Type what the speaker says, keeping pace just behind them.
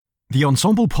The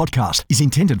Ensemble podcast is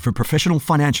intended for professional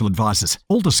financial advisors.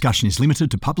 All discussion is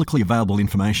limited to publicly available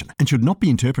information and should not be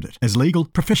interpreted as legal,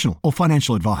 professional, or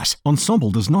financial advice.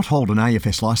 Ensemble does not hold an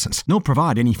AFS license nor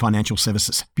provide any financial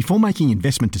services. Before making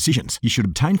investment decisions, you should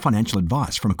obtain financial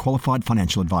advice from a qualified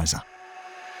financial advisor.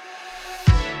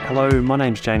 Hello, my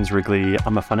name's James Wrigley.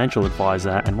 I'm a financial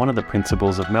advisor and one of the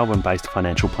principals of Melbourne-based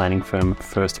financial planning firm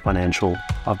First Financial.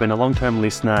 I've been a long-term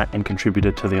listener and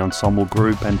contributor to the Ensemble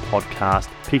group and podcast,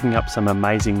 picking up some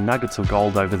amazing nuggets of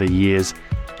gold over the years.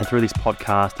 And through this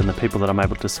podcast and the people that I'm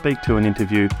able to speak to and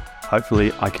interview,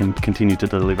 hopefully I can continue to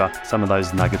deliver some of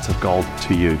those nuggets of gold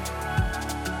to you.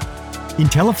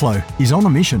 IntelliFlow is on a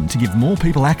mission to give more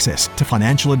people access to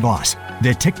financial advice.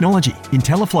 Their technology,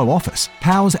 IntelliFlow Office,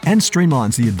 powers and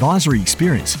streamlines the advisory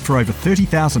experience for over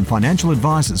 30,000 financial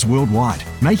advisors worldwide,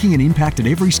 making an impact at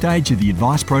every stage of the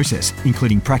advice process,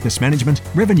 including practice management,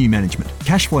 revenue management,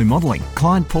 cash flow modelling,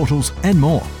 client portals, and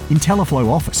more. IntelliFlow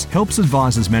Office helps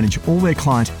advisors manage all their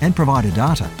client and provider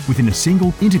data within a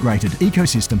single integrated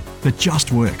ecosystem that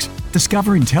just works.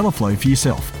 Discover IntelliFlow for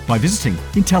yourself by visiting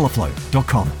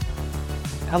intelliflow.com.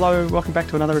 Hello, welcome back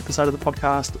to another episode of the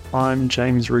podcast. I'm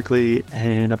James Wrigley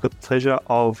and I've got the pleasure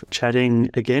of chatting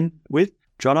again with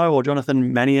Jono or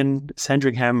Jonathan Mannion,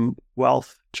 Sandringham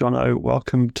Wealth. Jono,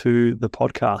 welcome to the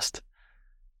podcast.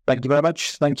 Thank you very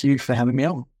much. Thank you for having me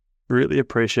on. Really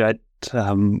appreciate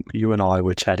you and I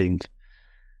were chatting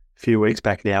a few weeks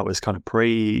back now. It was kind of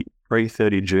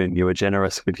pre-30 June. You were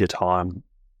generous with your time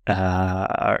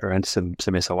around some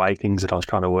SOA things that I was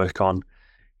trying to work on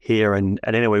here. And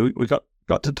anyway, we got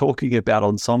to talking about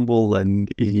Ensemble,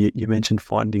 and you mentioned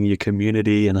finding your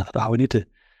community, and I thought,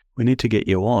 we need to get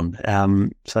you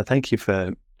on. So thank you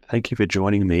for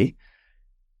joining me.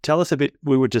 Tell us a bit.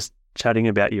 We were just chatting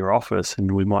about your office,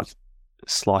 and we might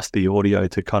slice the audio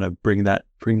to kind of bring that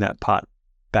part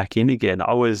back in again.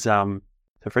 I was so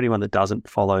for anyone that doesn't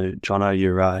follow Jono,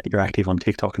 you're active on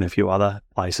TikTok and a few other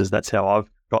places. That's how I've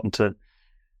gotten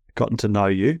to know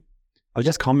you. I was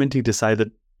just commenting to say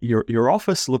that your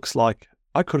office looks like,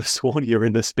 I could have sworn you're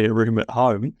in the spare room at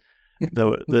home.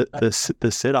 The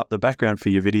setup, the background for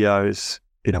your videos,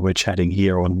 we're chatting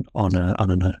here on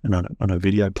a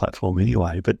video platform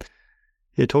anyway. But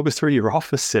yeah, talk us through your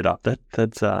office setup.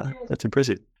 That's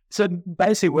impressive. So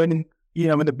basically, when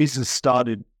the business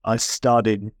started, I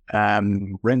started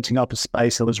renting up a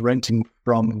space. I was renting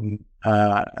from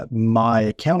my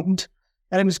accountant,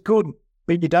 and it was good.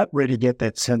 But you don't really get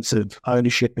that sense of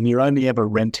ownership, and you're only ever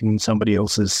renting somebody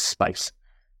else's space.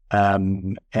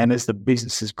 And as the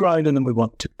business has grown and then we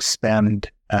want to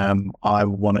expand, I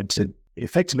wanted to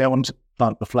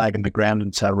plant the flag in the ground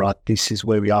and say, right, this is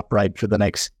where we operate for the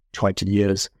next 20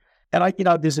 years. And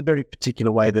there's a very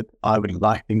particular way that I would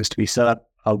like things to be set up.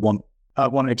 I want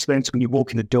an experience when you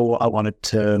walk in the door. I want it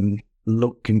to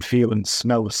look and feel and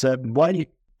smell a certain way.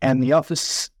 And the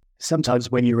office, sometimes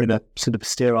when you're in a sort of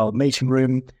sterile meeting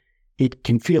room, it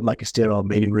can feel like a sterile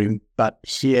meeting room. But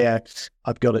here,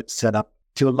 I've got it set up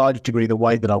to a large degree the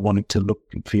way that I want it to look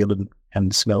and feel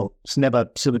and smell. It's never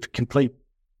sort of complete,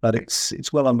 but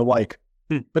it's well on the way.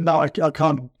 But no, I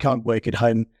can't work at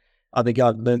home. I think I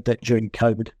learned that during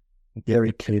COVID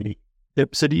very clearly.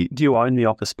 Yep. So do you own the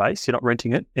office space? You're not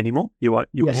renting it anymore?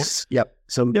 Yes. Yep.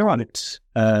 So you're on it.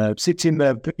 Sits in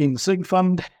the super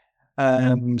fund.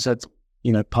 So it's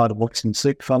part of what's in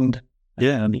super fund.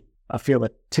 Yeah. And I feel a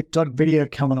TikTok video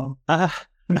coming on.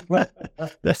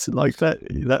 That's like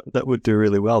that would do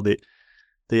really well. The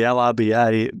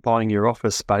LRBA buying your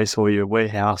office space or your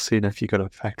warehouse, if you've got a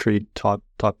factory type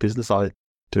business, I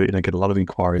do get a lot of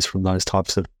inquiries from those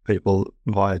types of people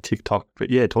via TikTok. But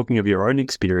yeah, talking of your own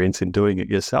experience in doing it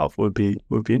yourself would be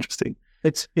interesting.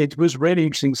 It was really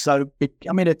interesting. So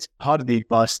it's part of the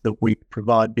advice that we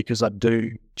provide, because I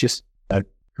do just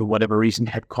for whatever reason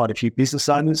have quite a few business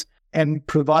owners. And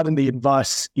providing the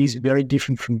advice is very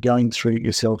different from going through it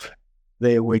yourself.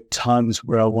 There were times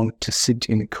where I wanted to sit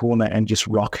in a corner and just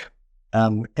rock.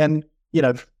 And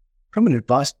from an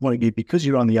advice point of view, because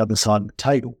you're on the other side of the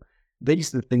table,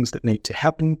 these are the things that need to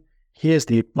happen. Here's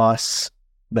the advice.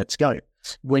 Let's go.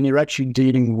 When you're actually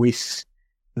dealing with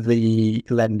the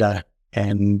lender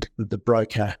and the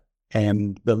broker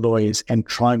and the lawyers and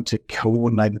trying to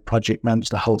coordinate the project, manage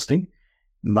the whole thing,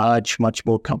 much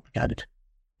more complicated.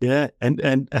 Yeah,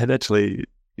 and actually,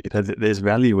 there's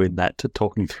value in that, to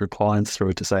talking through clients through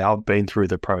it, to say, I've been through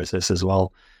the process as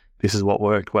well. This is what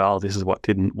worked well. This is what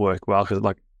didn't work well. Because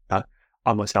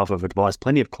I myself have advised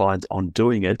plenty of clients on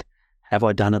doing it. Have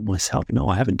I done it myself? No,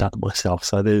 I haven't done it myself.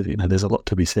 So there's a lot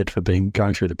to be said for going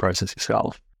through the process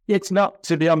yourself. It's not,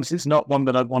 to be honest, it's not one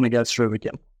that I'd want to go through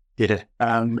again.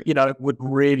 Yeah. Would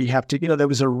really have to, there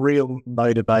was a real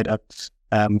motivator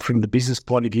from the business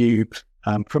point of view.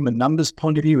 From a numbers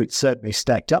point of view, it certainly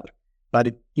stacked up,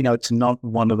 but it's not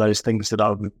one of those things that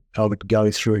I would go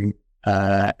through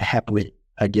happily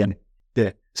again.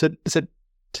 Yeah. So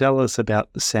tell us about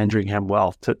Sandringham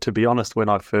Wealth. To be honest, when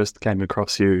I first came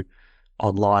across you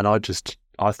online,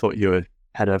 I thought you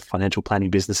had a financial planning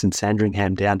business in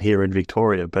Sandringham down here in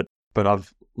Victoria, but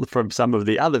I've from some of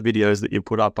the other videos that you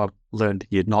put up, I've learned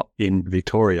you're not in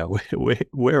Victoria.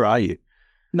 Where are you?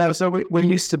 No, so we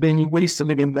used to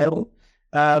live in Melbourne,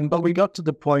 but we got to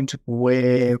the point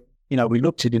where we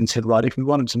looked at it and said, right, if we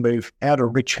wanted to move out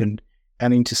of Richmond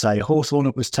and into, say, Hawthorn,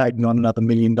 it was taking on another $1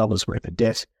 million worth of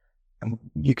debt. And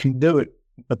you can do it,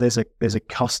 but there's a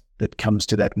cost that comes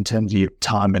to that in terms of your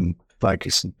time and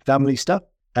focus and family stuff.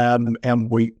 And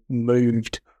we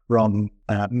moved from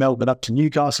Melbourne up to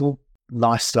Newcastle,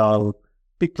 lifestyle,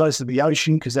 bit close to the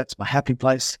ocean because that's my happy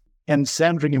place. And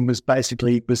Sandringham was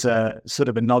a sort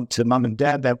of a nod to mum and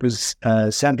dad. That was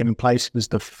Sandringham Place was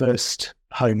the first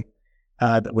home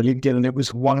that we lived in, and it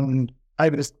was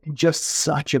just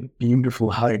such a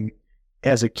beautiful home.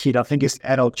 As a kid, I think as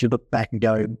an adult, you look back and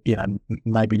go,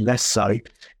 maybe less so.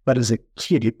 But as a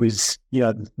kid, it was,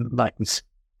 like this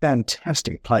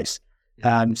fantastic place.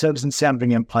 So it was in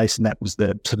Sandringham Place, and that was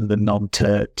the sort of the nod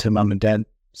to mum and dad.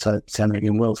 So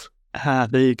Sandringham Wealth.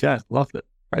 There you go. Love it.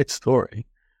 Great story.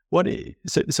 What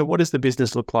does the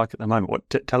business look like at the moment?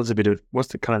 Tell us a bit of what's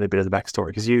the kind of a bit of the backstory?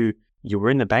 Because you were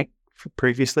in the bank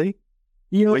previously.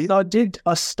 I did.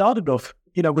 I started off.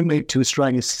 We moved to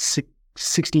Australia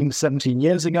 16, 17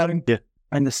 years ago. Yeah.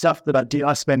 And the stuff that I did,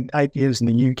 I spent 8 years in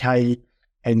the UK,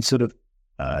 and sort of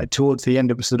towards the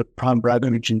end, it was sort of prime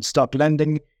brokerage and stock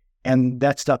lending, and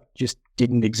that stuff just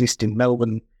didn't exist in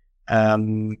Melbourne.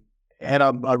 And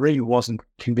I really wasn't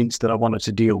convinced that I wanted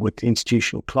to deal with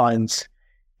institutional clients,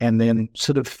 and then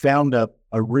sort of found a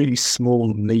really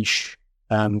small niche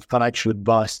financial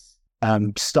advice,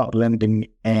 stock lending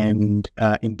and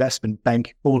investment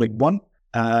bank all in one.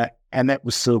 And that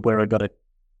was sort of where I got a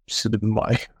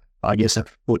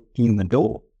foot in the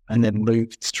door, and then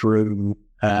moved through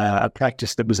a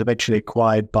practice that was eventually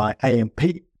acquired by AMP.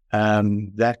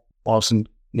 That wasn't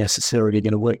necessarily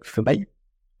going to work for me.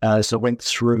 So I went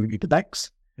through the banks.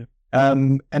 Yep.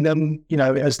 And then,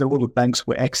 as the world of banks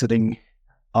were exiting,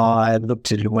 I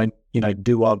looked at it and went,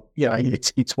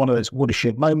 it's one of those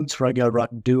watershed moments where I go,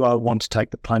 right, do I want to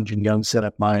take the plunge and go and set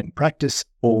up my own practice,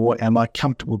 or am I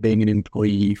comfortable being an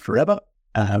employee forever?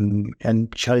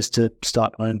 And chose to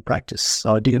start my own practice.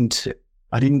 So I didn't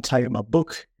take my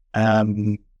book.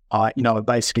 I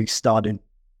basically started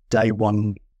day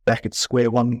one back at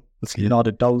square one with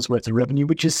 $100 worth of revenue,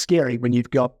 which is scary when you've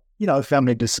got, a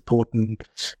family to support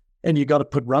and you got to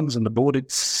put runs on the board.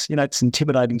 It's, it's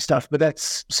intimidating stuff, but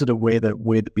that's sort of where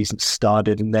the business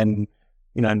started. And then,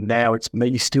 now it's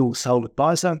me, still sole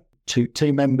advisor, 2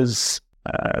 team members,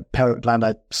 parent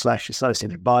planner /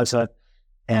 associate advisor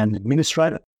and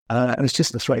administrator. And it's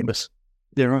just the 3 of us.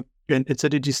 Yeah, right. And so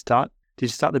did you start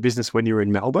the business when you were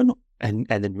in Melbourne and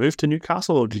then move to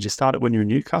Newcastle, or did you start it when you were in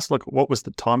Newcastle? Like, what was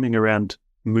the timing around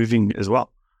moving as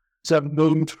well? So I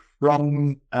moved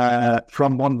from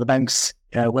one of the banks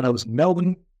when I was in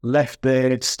Melbourne, left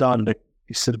there, started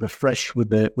a fresh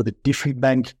with a different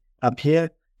bank up here,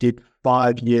 did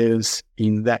 5 years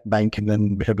in that bank, and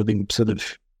then everything sort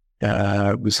of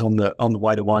was on the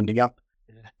way to winding up.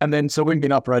 And then, so we've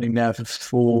been operating now for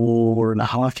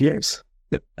 4.5 years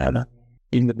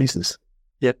in the business.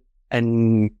 Yep.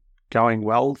 And going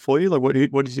well for you? Like,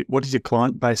 what does your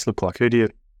client base look like? Who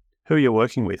are you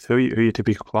working with? Who are your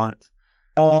typical clients?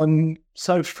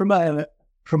 So from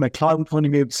a client point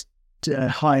of view, it's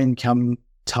high income,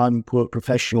 time poor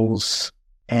professionals,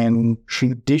 and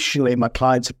traditionally my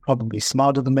clients are probably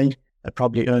smarter than me. They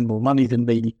probably earn more money than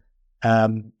me.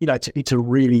 It's a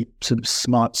really sort of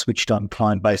smart, switched on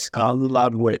client base. I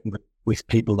love working with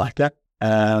people like that.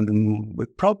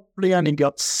 We've probably only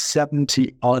got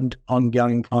 70 odd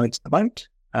ongoing clients at the moment,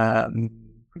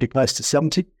 pretty close to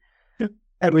 70. Yeah.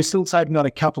 And we're still saving on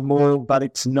a couple more, but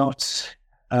it's not,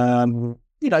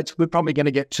 we're probably going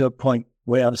to get to a point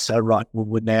where I say, right, well,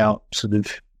 we're now sort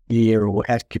of near or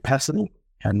at capacity.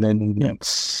 And then,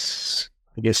 it's,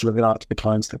 I guess, looking after the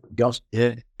clients that we've got.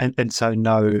 Yeah. And so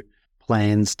no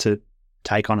plans to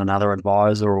take on another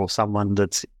advisor or someone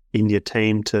that's in your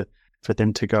team for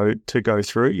them to go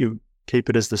through. You keep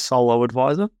it as the solo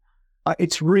advisor.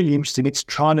 It's really interesting. It's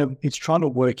trying to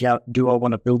work out: do I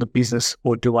want to build a business,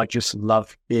 or do I just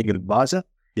love being an advisor?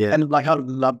 Yeah, and like I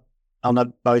love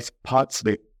both parts of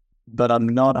it, but I'm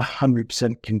not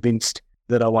 100% convinced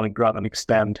that I want to grow and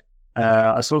expand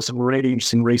I saw some really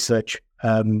interesting research.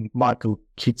 Michael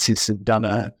Kitsis had done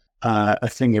a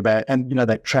thing about, and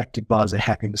they tracked advisor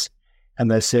happiness, and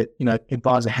they said,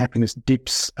 advisor happiness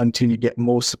dips until you get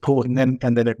more support, and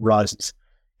then it rises,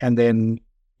 and then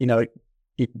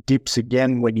it dips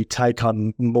again when you take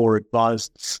on more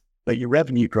advisors, but your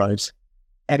revenue grows,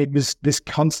 and it was this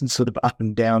constant sort of up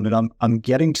and down. And I'm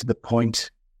getting to the point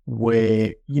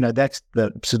where that's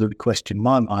the sort of the question in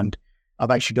my mind. I've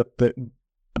actually got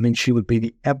she would be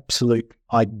the absolute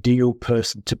ideal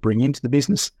person to bring into the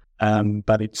business.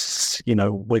 But it's,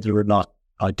 whether or not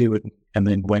I do it and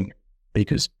then when,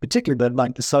 because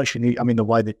particularly the social media, the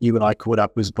way that you and I caught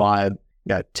up was via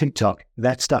TikTok.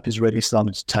 That stuff is really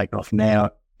starting to take off now.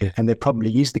 Yeah. And there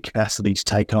probably is the capacity to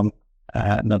take on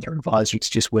another advisor. It's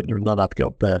just whether or not I've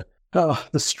got the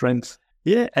strength.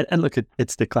 Yeah. And look,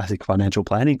 it's the classic financial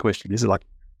planning question. Is it like,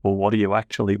 well, what do you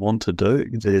actually want to do?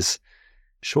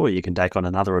 Sure, you can take on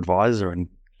another advisor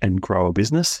and grow a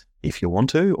business if you want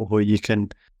to, or you can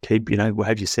keep, we'll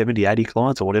have your 70, 80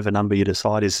 clients or whatever number you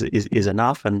decide is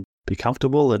enough, and be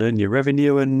comfortable and earn your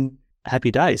revenue and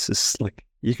happy days. It's like,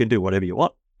 you can do whatever you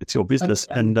want. It's your business.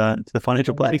 And the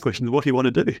financial planning question is, what do you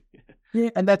want to do? Yeah,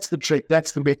 and that's the trick.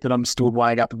 That's the bit that I'm still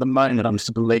weighing up at the moment. I'm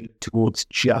still leaning towards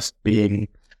just being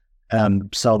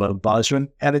solo advisor.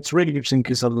 And it's really interesting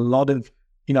because I listen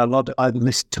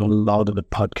to a lot of the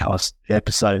podcast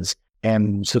episodes,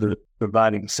 and sort of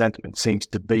providing sentiment seems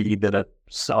to be that a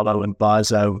solo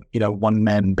advisor,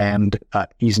 one-man band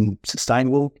isn't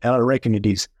sustainable. And I reckon it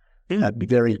is.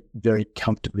 Very, very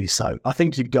comfortably so. I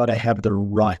think you've got to have the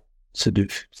right sort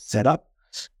of setup,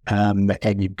 and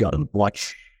you've got to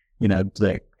watch,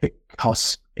 the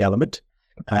cost element.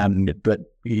 But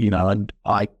and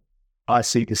I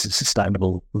see this as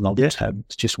sustainable long term.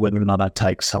 It's just whether or not I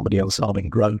take somebody else on and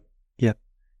grow. Yeah.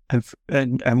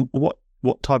 And what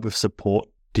type of support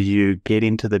do you get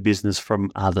into the business from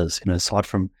others? Aside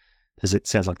from, it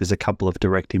sounds like there's a couple of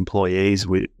direct employees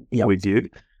with you.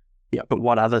 Yeah. But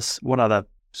what other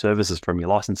services from your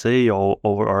licensee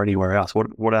or anywhere else?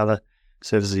 What other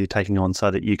services are you taking on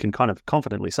so that you can kind of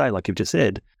confidently say, like you've just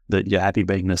said, that you're happy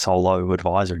being a solo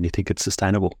advisor and you think it's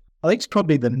sustainable? I think it's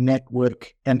probably the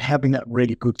network, and having that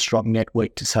really good, strong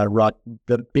network to say, right,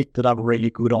 the bit that I'm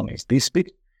really good on is this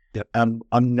bit. Yep.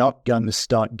 I'm not going to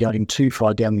start going too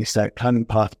far down the estate planning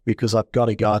path, because I've got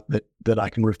a guy that I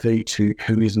can refer to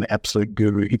who is an absolute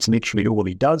guru. It's literally all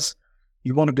he does.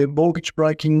 You want to do mortgage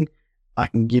broking, I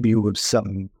can give you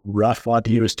some rough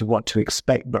idea as to what to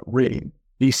expect, but really,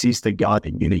 this is the guy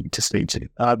that you need to speak to. There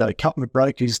are a couple of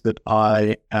brokers that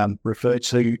I refer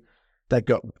to. They've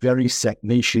got very set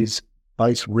niches,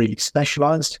 both really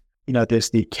specialised. There's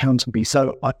the accountant.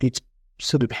 So it's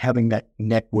sort of having that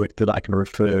network that I can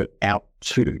refer out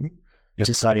to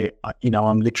say,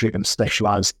 I'm literally going to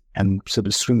specialise and sort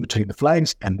of swim between the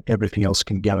flags, and everything else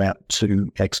can go out to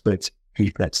experts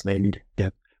if that's needed.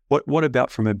 Yeah. What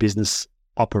about from a business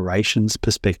operations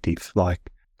perspective? Like,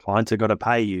 clients have got to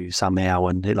pay you somehow,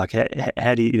 and like,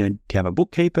 how do you have a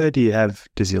bookkeeper?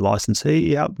 Does your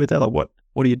licensee help with that? Like,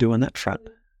 what do you do on that front?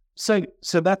 So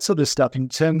that sort of stuff in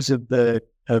terms of the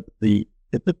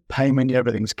payment,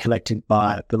 everything's collected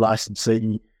by the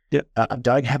licensee. Yep. I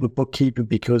don't have a bookkeeper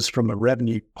because from a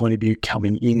revenue point of view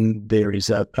coming in, there is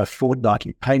a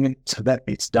fortnightly payment, so that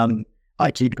bit's done. I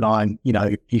keep an eye on,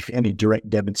 if any direct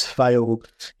debits fail,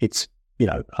 it's,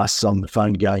 us on the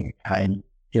phone going, hey,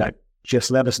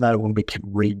 just let us know when we can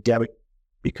re-debit,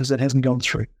 because it hasn't gone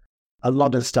through. A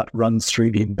lot of stuff runs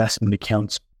through the investment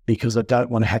accounts, because I don't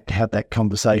want to have that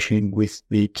conversation with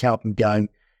the accountant going,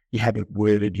 you haven't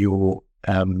worded your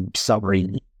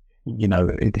summary,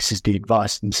 this is the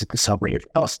advice and this is the summary of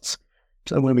costs.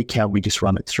 So when we can, we just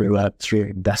run it through an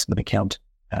investment account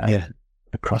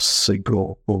across Super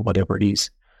or whatever it is.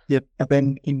 Yep. And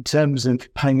then in terms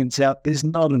of payments out, there's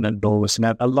not an enormous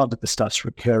amount. A lot of the stuff's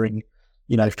recurring.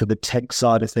 For the tech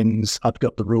side of things, I've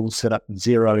got the rules set up in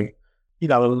Xero.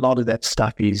 A lot of that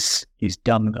stuff is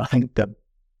done. I think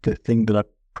the thing that I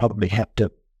probably have to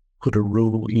put a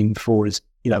rule in for is,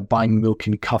 buying milk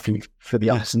and coffee for the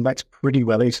others, and that's pretty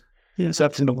well it. Yeah. So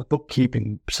in the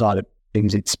bookkeeping side of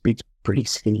things, it's pretty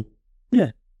skinny.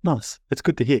 Yeah, nice. It's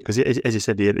good to hear, because as you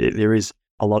said, there is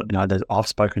a lot. I've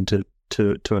spoken to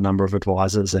a number of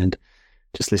advisors, and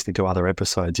just listening to other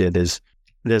episodes. Yeah,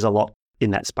 there's a lot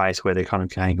in that space where they're kind of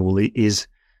going, well, is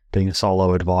being a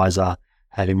solo advisor,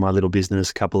 having my little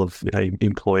business, a couple of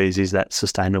employees, is that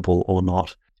sustainable or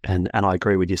not? And I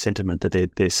agree with your sentiment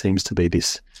that there seems to be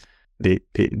this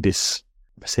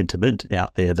sentiment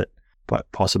out there that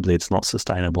possibly it's not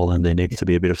sustainable, and there needs to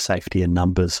be a bit of safety and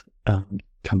numbers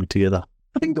coming together.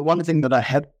 I think the one thing that I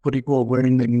have we're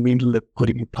in the middle of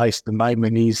putting in place at the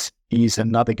moment is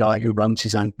another guy who runs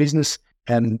his own business.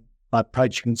 And I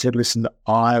approached him and said, listen,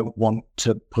 I want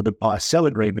to put a buy-sell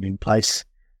agreement in place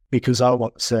because I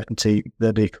want certainty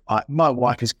that if my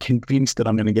wife is convinced that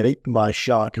I'm going to get eaten by a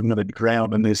shark, I'm going to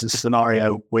drown, and there's a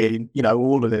scenario where,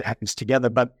 all of it happens together.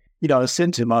 But, I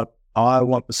said to him, I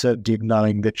want the certainty of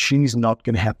knowing that she's not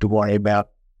going to have to worry about,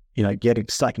 getting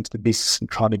stuck into the business and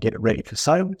trying to get it ready for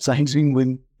sale. So he's been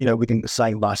within the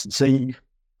same licensee.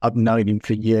 I've known him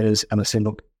for years, and I said,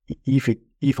 look,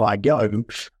 if I go,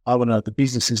 I want to know the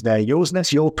business is now yours, and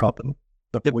that's your problem.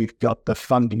 But we've got the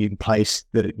funding in place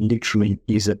that it literally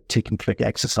is a tick and flick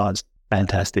exercise.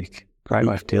 Fantastic. Great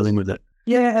way of dealing with it.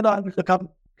 Yeah, and I look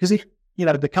up, because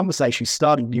the conversation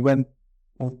started, you went,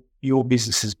 well, your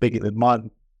business is bigger than mine,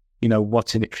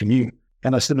 what's in it for you?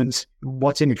 And I said,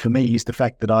 what's in it for me is the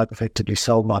fact that I've effectively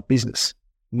sold my business.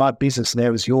 My business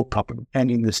now is your problem. And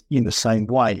in the same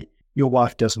way, your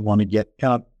wife doesn't want to get,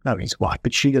 no, his wife,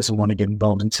 but she doesn't want to get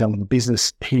involved in selling the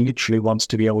business. He literally wants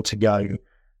to be able to go,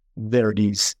 there it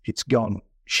is, it's gone.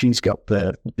 She's got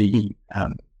the value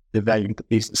of the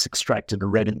business extracted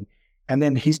already. And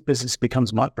then his business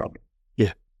becomes my problem.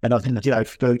 Yeah. And I think,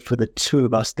 for the two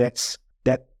of us,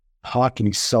 that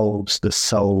hiking solves the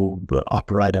sole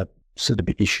operator sort of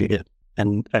issue. Yeah.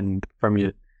 And from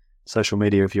your social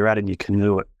media, if you're out in your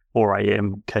canoe at 4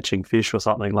 a.m. catching fish or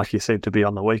something like you seem to be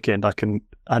on the weekend, I can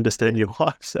understand your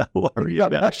wife's worry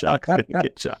about sharks going to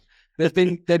get you. There've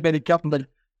been a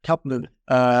couple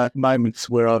of moments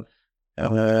where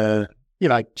I've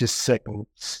just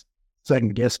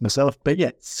second guess myself, but yeah,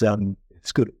 it's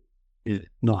good. Yeah,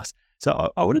 nice.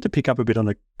 So I wanted to pick up a bit on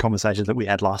the conversation that we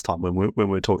had last time when we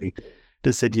were talking.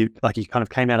 Just said you kind of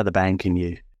came out of the bank,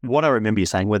 and what I remember you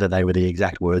saying, whether they were the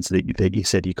exact words that you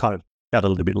said, you kind of felt a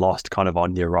little bit lost kind of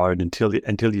on your own until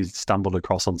you stumbled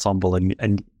across Ensemble,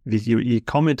 and you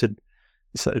commented,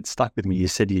 so it stuck with me. You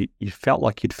said you felt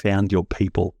like you'd found your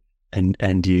people, and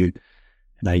you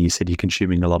said you're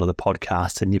consuming a lot of the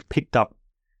podcasts, and you've picked up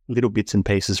little bits and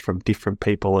pieces from different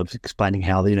people of explaining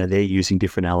how they're using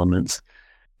different elements.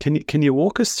 Can you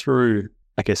walk us through,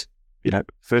 I guess,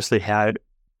 firstly how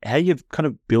you've kind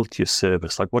of built your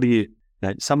service? Like, what do you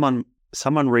someone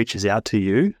reaches out to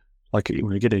you, like when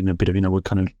we get in a bit of,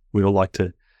 we all like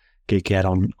to geek out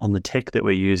on the tech that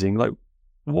we're using. Like,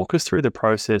 walk us through the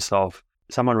process of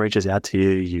someone reaches out to you,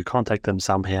 you contact them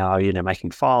somehow,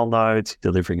 making file notes,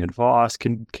 delivering advice.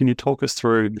 Can you talk us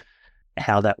through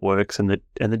how that works and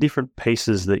the different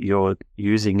pieces that you're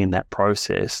using in that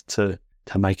process to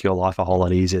make your life a whole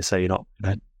lot easier, so you're not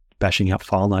bashing up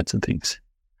file notes and things?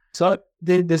 So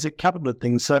there's a couple of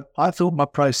things. So I thought my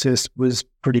process was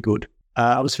pretty good.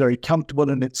 I was very comfortable,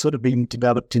 and it's sort of been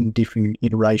developed in different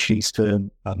iterations for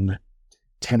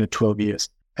 10 or 12 years.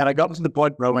 And I got to the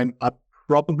point where I went, I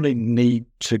probably need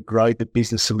to grow the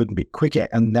business a little bit quicker,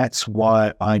 and that's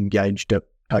why I engaged a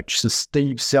coach. So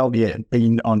Steve Selvier had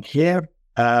been on here,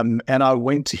 and I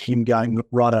went to him going,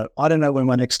 right, I don't know where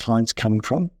my next client's coming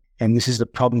from, and this is the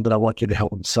problem that I want you to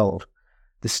help him solve.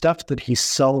 The stuff that he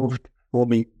solved for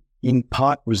me in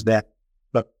part was that,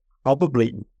 but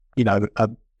probably, a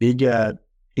bigger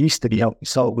piece that he helped me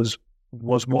solve was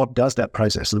what does that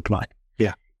process look like?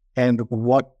 Yeah. And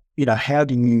what, how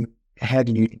do you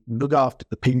look after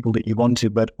the people that you want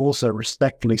to, but also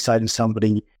respectfully say to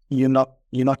somebody, you're not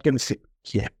going to sit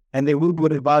here. And they will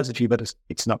good advice to you, but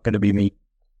it's not going to be me.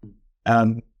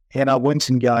 And I went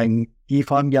and going,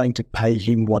 if I'm going to pay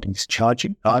him what he's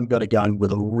charging, I've got to go in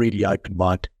with a really open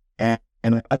mind. And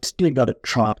I've still got to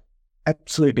try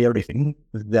absolutely everything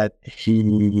that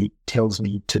he tells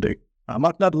me to do. I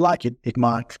might not like it. It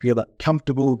might feel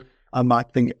uncomfortable. I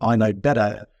might think I know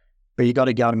better. But you got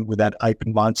to go in with that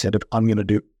open mindset of, I'm going to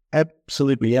do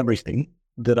absolutely everything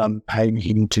that I'm paying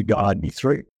him to guide me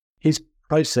through. His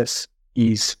process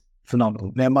is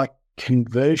phenomenal. Now, my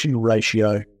conversion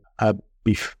ratio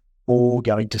before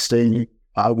going to Steve,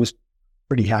 I was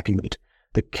pretty happy with it.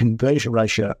 The conversion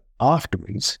ratio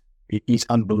afterwards is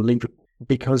unbelievable,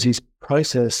 because his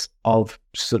process of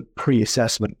sort of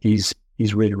pre-assessment is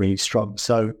really, really strong.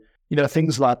 So,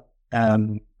 things like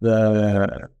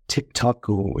the TikTok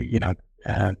or,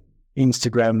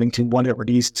 Instagram, LinkedIn, whatever it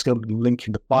is, it's got a link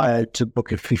in the bio to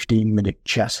book a 15-minute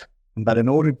chat. But in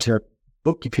order to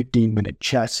book a 15-minute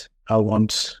chat, I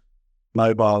want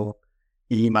mobile,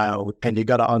 email, and you've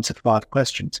got to answer 5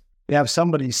 questions. Now, if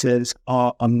somebody says,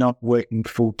 I'm not working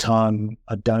full-time,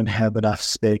 I don't have enough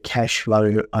spare cash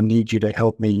flow, I need you to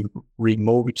help me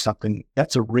remortgage something,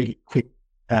 that's a really quick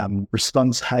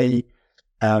response. Hey,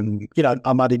 I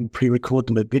might even pre-record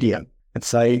them a video. and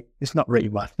say, it's not really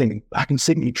my thing. I can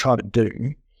see what you try to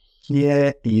do.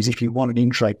 Here is if you want an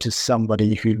intro to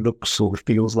somebody who looks or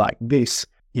feels like this,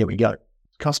 here we go. It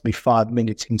cost me 5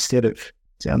 minutes instead of,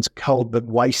 sounds cold, but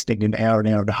wasting an hour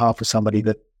and a half for somebody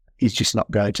that is just not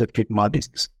going to fit my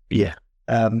business. Yeah.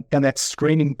 And that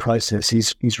screening process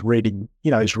is really,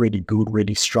 is really good,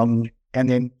 really strong. And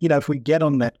then, if we get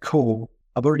on that call,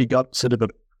 I've already got sort of a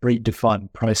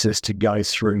predefined process to go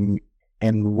through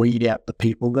and weed out the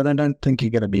people that I don't think are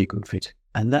going to be a good fit.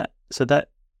 And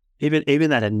even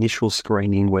that initial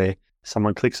screening where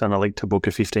someone clicks on a link to book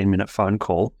a 15-minute phone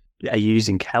call, are you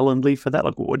using Calendly for that?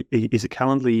 Like, what is it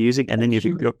Calendly using? And then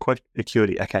you've got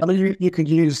Acuity. Okay. I mean, you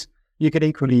could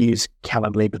equally use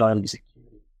Calendly, but I use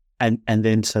Acuity. And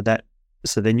then so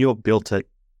then you've built a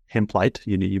template.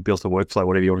 You built a workflow,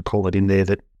 whatever you want to call it, in there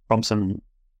that prompts them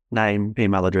name,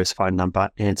 email address, phone number,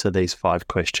 answer these 5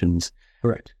 questions.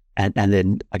 Correct. And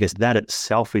then I guess that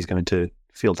itself is going to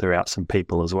filter out some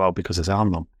people as well, because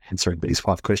I'm not answering these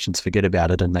 5 questions, forget about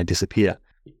it, and they disappear.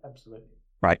 Absolutely.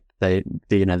 Right. They're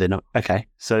not okay.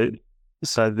 So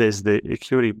there's the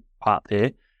Acuity part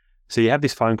there. So you have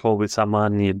this phone call with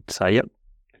someone, you'd say, yep,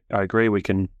 I agree, I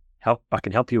can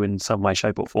help you in some way,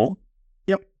 shape or form.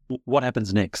 Yep. What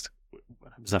happens next?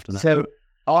 What happens after that? So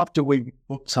after we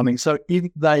book something, so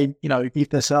if they, if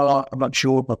they say, I'm not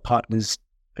sure what my partner's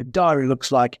diary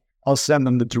looks like, I'll send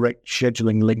them the direct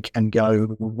scheduling link and go,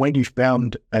 when you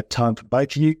found a time for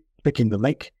both of you, click in the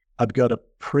link. I've got a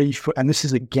and this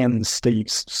is again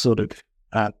Steve's sort of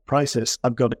process.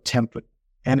 I've got a template,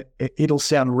 and it'll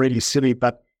sound really silly,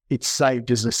 but it's saved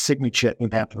as a signature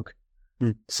in Outlook.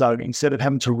 So instead of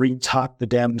having to retype the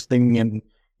damn thing, and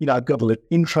I've got a little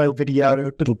intro video,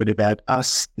 a little bit about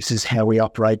us. This is how we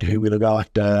operate, who we look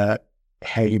after,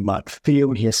 how you might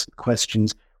feel. Here's some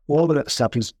questions. All of that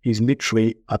stuff is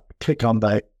literally, I click on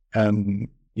the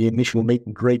initial meet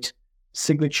and greet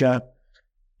signature.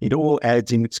 It all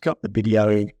adds in. It's got the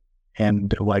video,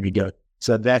 and away we go.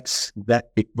 So that's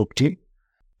that bit booked in.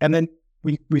 And then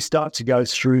we start to go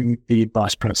through the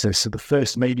advice process. So the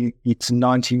first meeting, it's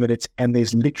 90 minutes, and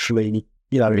there's literally,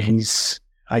 it's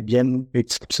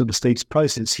sort of Steve's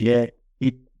process here.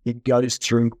 It goes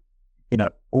through,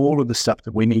 all of the stuff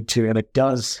that we need to, and it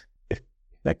does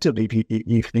effectively, if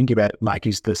you think about it, like,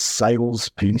 is the sales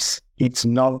piece. It's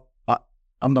not,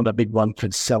 I'm not a big one for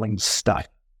selling stuff.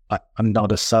 I'm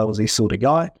not a salesy sort of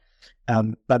guy,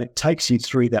 but it takes you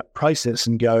through that process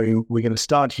and go, we're going to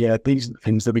start here. These are the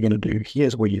things that we're going to do.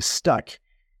 Here's where you're stuck.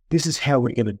 This is how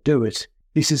we're going to do it.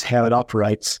 This is how it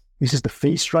operates. This is the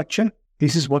fee structure.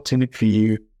 This is what's in it for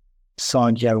you.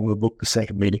 Sign here and we'll book the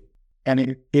second meeting.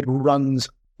 And it runs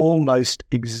almost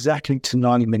exactly to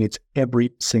 90 minutes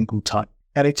every single time.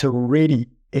 And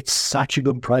it's such a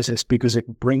good process because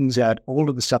it brings out all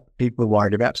of the stuff that people are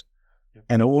worried about.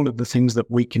 And all of the things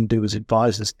that we can do as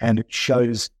advisors, and it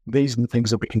shows these are the things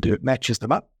that we can do. It matches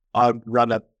them up. I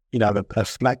run a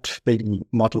flat fee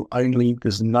model only.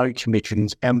 There's no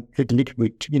commissions, and it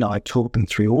literally, I talk them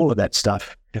through all of that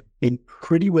stuff. Yep. It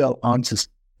pretty well answers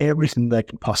everything they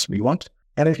can possibly want.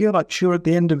 And if you're not sure at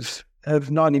the end of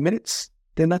 90 minutes,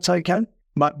 then that's okay.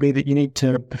 Might be that you need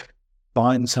to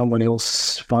find someone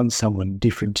else, find someone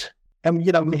different. And,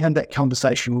 we had that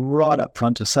conversation right up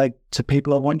front to say to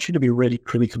people, I want you to be really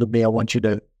critical of me. I want you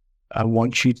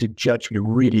to judge me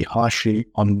really harshly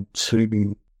on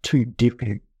two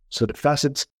different sort of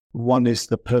facets. One is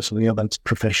the personal, the other is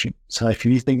profession. So if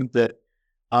you think that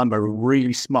I'm a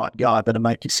really smart guy that'll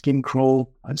make your skin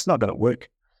crawl, it's not going to work.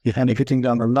 Yeah. And if you think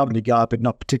I'm a lovely guy but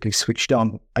not particularly switched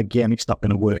on, again, it's not going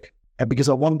to work. And because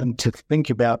I want them to think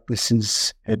about this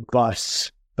as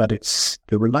advice, but it's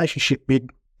the relationship bit,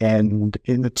 and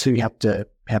in the two have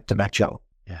to match up.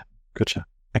 Yeah, gotcha.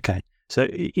 Okay. So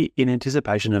in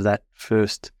anticipation of that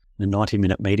first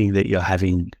 90-minute meeting that you're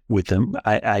having with them,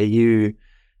 are you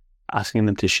asking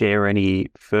them to share any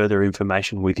further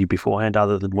information with you beforehand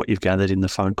other than what you've gathered in the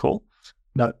phone call?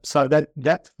 No. So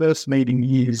that first meeting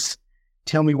is,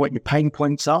 tell me what your pain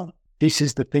points are. This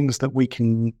is the things that we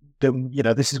can do.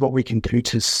 This is what we can do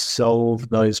to solve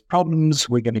those problems.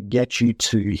 We're going to get you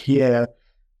to here.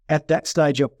 At that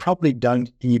stage, I probably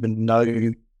don't even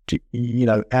know,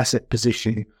 asset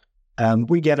position.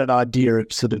 We get an idea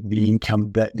of sort of the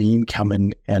income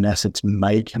and assets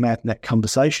may come out in that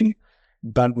conversation,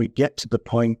 but we get to the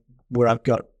point where I've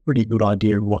got a pretty good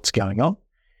idea of what's going on.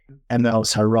 And then I'll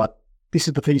say, right, this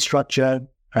is the fee structure.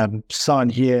 Sign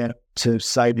here to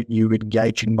say that you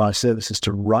engage in my services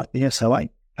to write the SOA.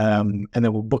 And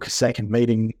then we'll book a second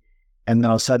meeting. And then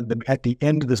I'll say to them, at the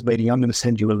end of this meeting, I'm going to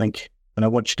send you a link. And I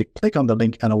want you to click on the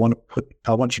link, and I want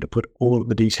you to put all of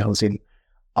the details in.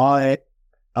 I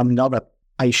I'm not a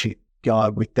patient guy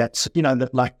with that. So,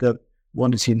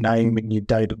 what is your name and your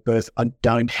date of birth? I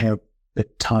don't have the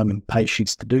time and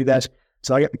patience to do that.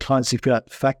 So I get the clients to fill out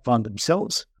the fact find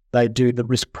themselves. They do the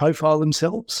risk profile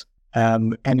themselves.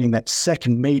 And in that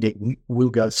second meeting, we'll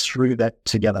go through that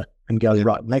together and go,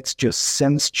 right, let's just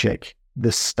sense check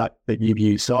the stuff that you've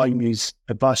used. So I use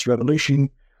Advice Revolution,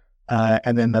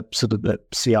 and then the sort of the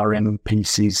CRM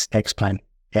piece is X-Plan.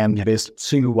 And there's a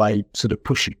single way sort of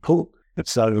push and pull.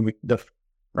 So the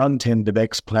front end of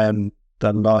X-Plan,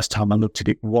 the last time I looked at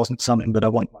it, wasn't something that I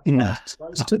want my clients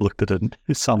exposed to. Looked at it,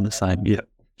 it's some the same, yeah.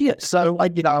 Yeah, so I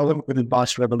went with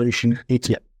Advice Revolution. It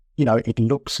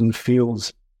looks and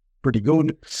feels pretty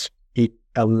good. It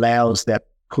allows that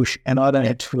push, and I don't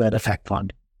have to fill out a fact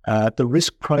find. The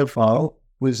risk profile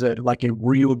was a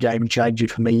real game changer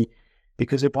for me,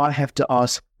 because if I have to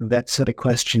ask that set of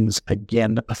questions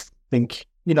again, I think,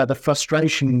 the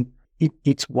frustration,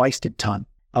 it's wasted time.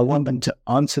 I want them to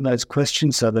answer those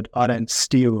questions so that I don't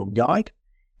steal or guide.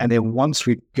 And then once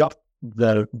we've got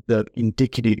the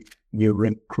indicative new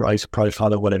rent growth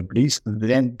profile or whatever it is,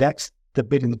 then that's the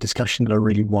bit in the discussion that I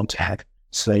really want to have.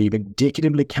 So you've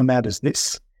indicatively come out as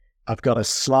this. I've got a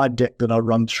slide deck that I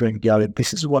run through and go,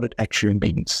 this is what it actually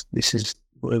means. This is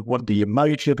what the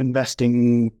emoji of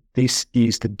investing. This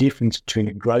is the difference between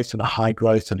a growth and a high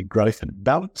growth and a growth and a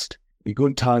balanced. The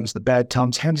good times, the bad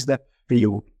times, how does that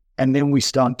feel? And then we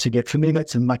start to get, for me,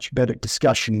 that's a much better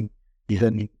discussion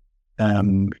than,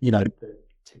 the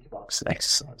tick box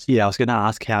exercise. Yeah, I was going to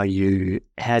ask how do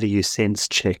you sense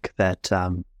check that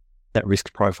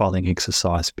risk profiling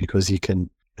exercise? Because you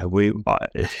can, I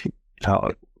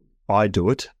do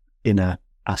it in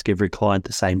ask every client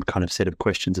the same kind of set of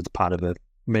questions as part of a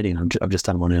meeting. I've just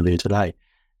done one earlier today.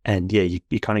 And yeah,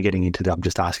 you're kind of getting into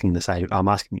I'm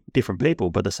asking different people,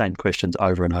 but the same questions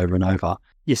over and over and over.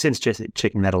 You're sense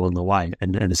checking that along the way,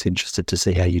 and it's interested to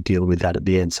see how you deal with that at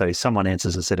the end. So someone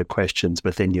answers a set of questions,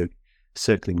 but then you're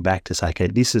circling back to say, okay,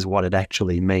 this is what it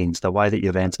actually means. The way that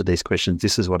you've answered these questions,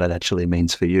 this is what it actually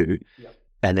means for you. Yep.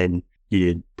 And then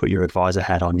you put your advisor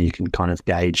hat on, you can kind of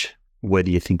gauge whether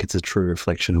you think it's a true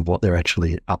reflection of what they're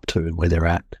actually up to and where they're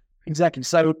at. Exactly.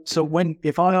 So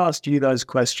if I asked you those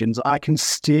questions, I can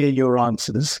steer your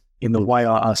answers in the way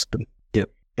I ask them. Yep.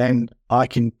 And I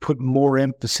can put more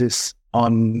emphasis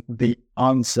on the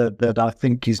answer that I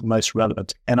think is most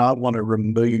relevant. And I want to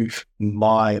remove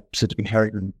my sort of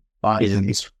inherent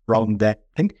bias from that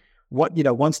thing.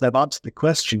 Once they've answered the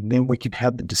question, then we can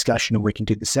have the discussion and we can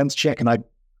do the sense check. And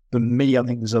for me, I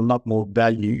think there's a lot more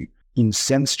value in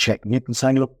sense checking it and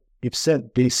saying, look, you've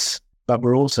said this, but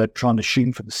we're also trying to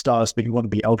shoot for the stars, but you want to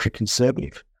be ultra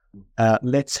conservative.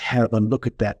 Let's have a look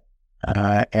at that.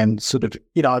 And sort of,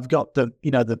 I've got the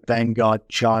Vanguard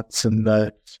charts and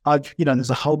there's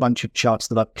a whole bunch of charts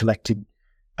that I've collected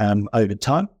over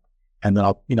time, and then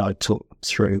I'll talk them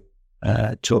through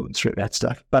that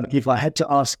stuff. But if I had to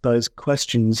ask those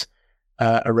questions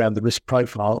around the risk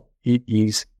profile, it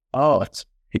is,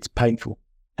 it's painful.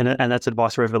 And that's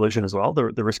Advice Revolution as well,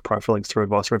 the risk profiling's through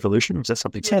Advice Revolution, or is that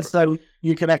something separate? So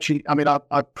you can actually, I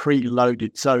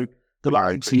preloaded. So the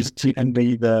loans is and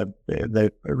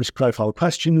the risk profile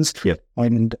questions,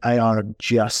 and AR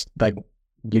they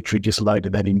literally just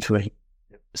loaded that into it.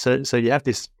 So you have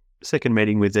this second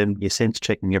meeting with them, you're sense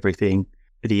checking everything.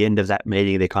 At the end of that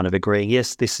meeting, they're kind of agreeing,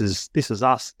 yes, this is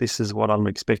us, this is what I'm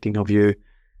expecting of you.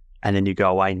 And then you go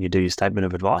away and you do your statement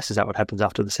of advice. Is that what happens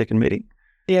after the second meeting?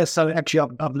 Yeah, so actually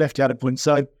I've left out a point.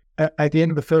 So at the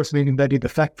end of the first meeting, they did the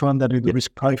fact find, they did the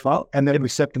risk profile, and then we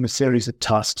set them a series of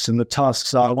tasks. And the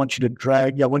tasks are, I want you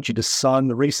to sign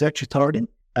the research authority.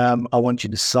 I want you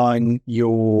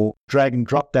to drag and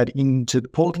drop that into the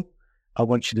portal. I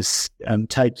want you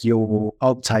to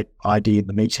I'll take ID in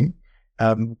the meeting,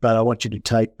 but I want you to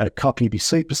take a copy of your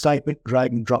super statement,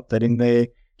 drag and drop that in there.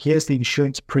 Here's the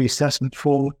insurance pre-assessment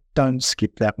form. Don't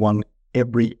skip that one.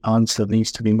 Every answer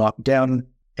needs to be marked down.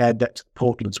 Add that to the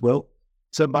portal as well.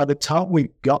 So by the time we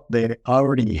got there, I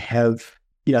already have,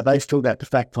 they filled out the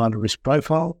fact finder risk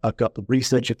profile. I've got the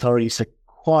research authority. So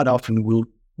quite often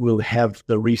we'll have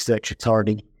the research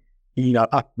authority,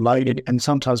 uploaded, and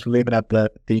sometimes we'll even have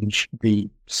the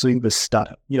super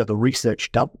stuff, the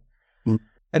research done. Mm.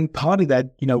 And part of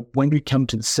that, when we come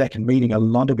to the second meeting, a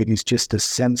lot of it is just a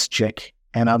sense check,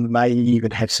 and I may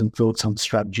even have some thoughts on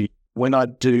strategy. When I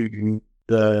do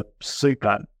the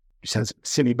super, it sounds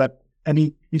silly, but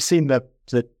you've seen the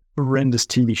horrendous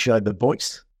TV show, The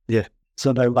Voice. Yeah.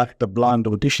 So they like the blind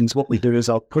auditions. What we do is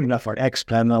I'll put enough for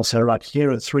X-Plan and I'll say, right,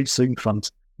 here are 3 super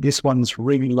funds. This one's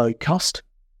really low cost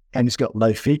and it's got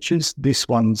low features. This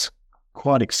one's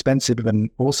quite expensive and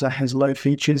also has low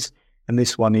features. And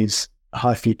this one is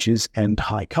high features and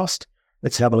high cost.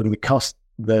 Let's have a look at the cost,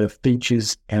 the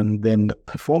features, and then the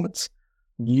performance.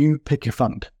 You pick a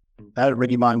fund. I don't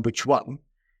really mind which one.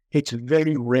 It's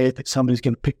very rare that somebody's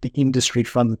going to pick the industry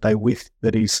fund that they're with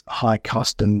that is high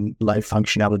cost and low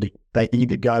functionality. They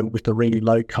either go with the really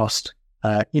low cost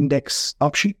index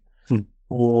option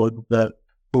or the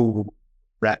full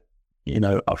wrap,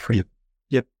 offering.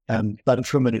 Yep. But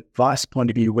from an advice point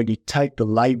of view, when you take the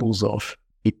labels off,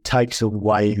 it takes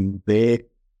away their,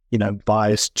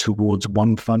 bias towards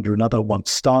one fund or another, one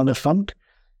style of fund.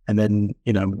 And then,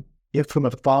 from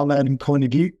a file loading point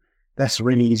of view, that's a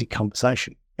really easy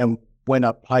conversation. And when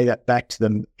I play that back to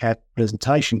them at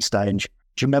presentation stage,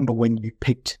 do you remember when you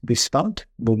picked this fund?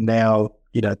 Well, now,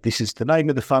 this is the name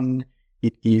of the fund.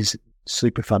 It is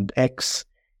Super Fund X.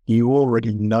 You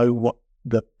already know what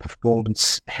the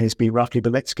performance has been roughly,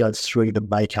 but let's go through the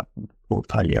makeup of the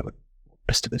portfolio and the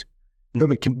rest of it.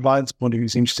 From a compliance point of view,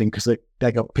 it's interesting because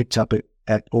they got picked up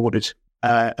at audit,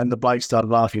 and the bloke started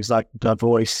laughing. He's like, "The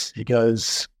voice." He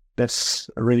goes, "That's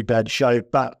a really bad show."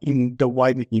 But in the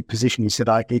way that you position, you said,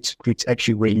 it's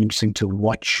actually really interesting to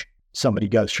watch somebody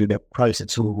go through that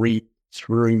process or read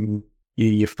through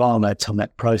your file notes on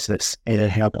that process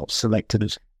and how they've selected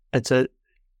it.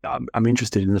 I'm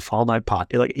interested in the file note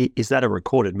part. Like, is that a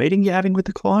recorded meeting you're having with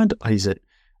the client?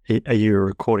 Are you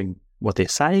recording what they're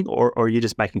saying, or are you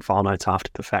just making file notes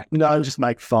after the fact? No, I just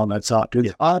make file notes after.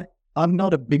 Yeah. I'm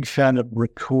not a big fan of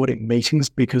recording meetings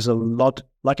because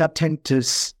I tend to,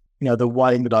 the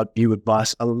way that I view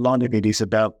advice, a lot of it is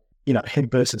about, head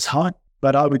versus heart.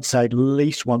 But I would say at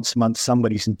least once a month,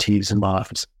 somebody's in tears and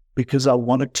laughs because I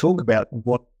want to talk about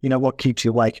what keeps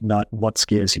you awake at night and what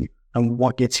scares you and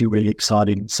what gets you really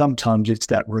excited. And sometimes it's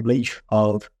that relief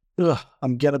of,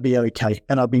 I'm going to be okay.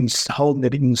 And I've been holding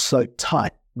it in so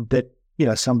tight that,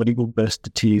 somebody will burst to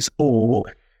tears, or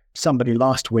somebody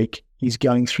last week is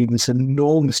going through this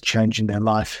enormous change in their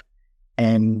life.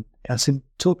 And I said,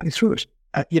 talk me through it.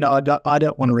 I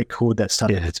don't want to record that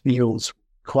stuff. Yeah. It feels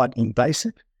quite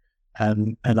invasive.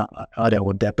 And I don't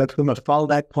want that. But from a file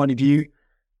note point of view,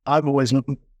 I'm always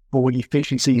looking for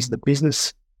efficiencies in the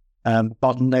business,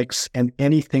 bottlenecks, and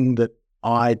anything that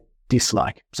I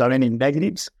dislike. So any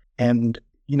negatives. And,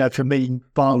 for me,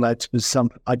 file notes was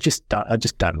I just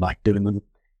don't like doing them.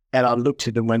 And I looked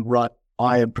at them and went, right,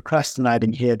 I am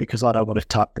procrastinating here because I don't want to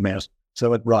type them out. So I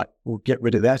went, right, we'll get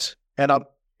rid of that. And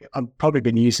I've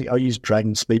probably I use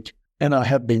Dragon Speak, and I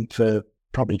have been for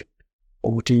probably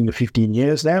 14 to 15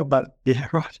 years now. But yeah,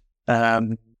 right.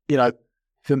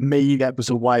 For me, that was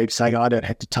a way of saying I don't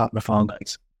have to type my file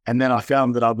notes. And then I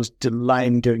found that I was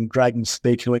delaying doing Dragon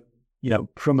Speak, and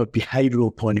from a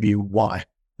behavioral point of view, why?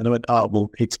 And I went,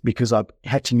 it's because I've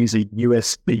had to use a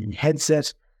USB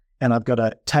headset, and I've got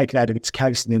to take it out of its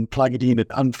case and then plug it in and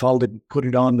unfold it and put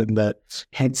it on, and the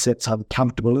headset's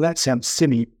uncomfortable. And that sounds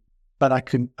silly, but I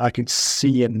could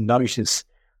see and notice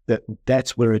that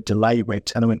that's where a delay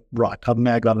went. And I went, right, I've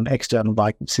now got an external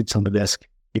mic that sits on the desk.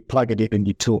 You plug it in and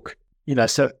you talk.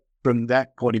 So from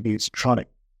that point of view, it's trying to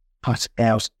cut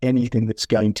out anything that's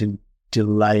going to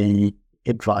delay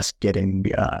advice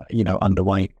getting,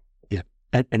 underway. Yeah.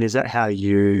 And is that how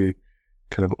you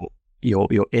kind of, your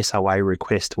SOA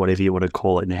request, whatever you want to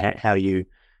call it, and how you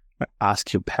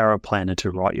ask your power planner to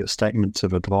write your statements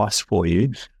of advice for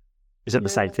you? Is that the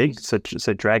same thing? So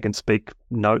drag and speak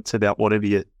notes about whatever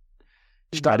your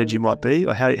strategy might be,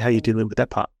 or how are you dealing with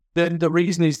that part? The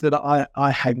reason is that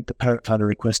I hate the power planner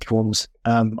request forms.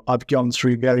 I've gone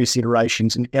through various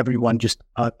iterations, and everyone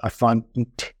I find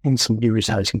intensely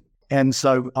irritating. And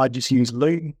so I just use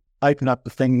Loom, open up the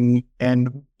thing,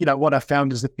 and what I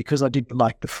found is that because I didn't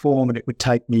like the form and it would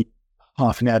take me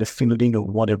half an hour to fill it in or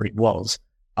whatever it was,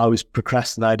 I was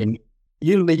procrastinating.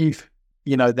 You leave,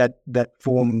 that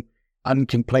form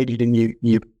uncompleted, and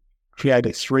you create a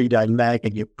 3-day lag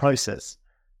in your process.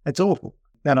 It's awful.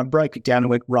 And I broke it down and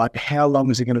went, right, how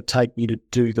long is it going to take me to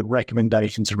do the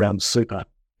recommendations around super?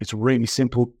 It's really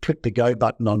simple. Click the go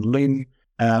button on Loom.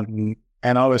 And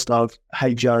I was like,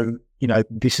 hey, Joe,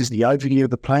 this is the overview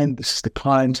of the plan. This is the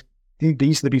client.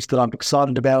 These are the bits that I'm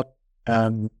excited about.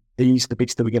 These are the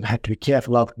bits that we're going to have to be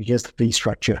careful of. Here's the fee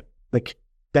structure. Like,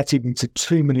 that's it. It's a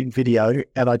 2-minute video.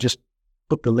 And I just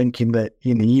put the link in the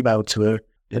email to her.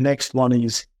 The next one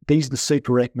is, these are the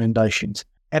super recommendations.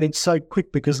 And it's so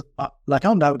quick because, I'll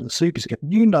know what the supers get.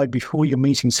 Before your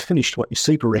meeting's finished what your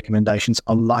super recommendations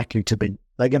are likely to be.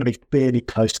 They're going to be fairly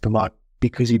close to the mark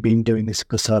because you've been doing this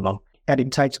for so long. And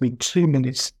it takes me 2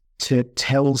 minutes to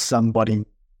tell somebody,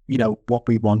 what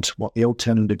we want, what the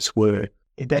alternatives were.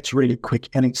 That's really quick.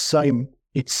 And it's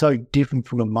so different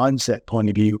from a mindset point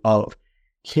of view of,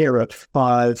 here are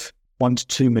 5 1 to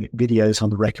 2 minute videos on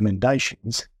the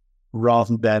recommendations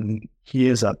rather than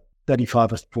here's a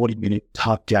 35 or 40 minute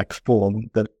typed out form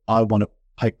that I want to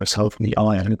poke myself in the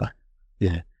eye over.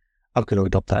 Yeah, I've got to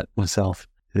adopt that myself.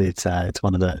 It's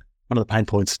one of the pain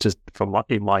points just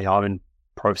in my own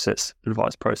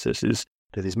advice process is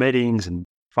do these meetings and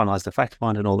finalize the fact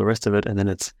find and all the rest of it, and then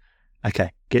it's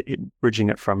okay, bridging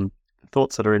it from the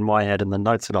thoughts that are in my head and the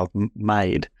notes that I've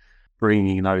made,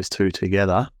 bringing those two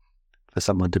together for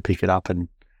someone to pick it up and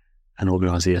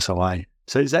organise the SOA.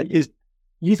 So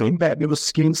you think about your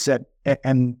skill set,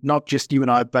 and not just you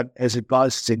and I, but as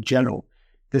advisors in general,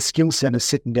 the skill set is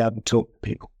sitting down and talking to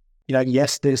people.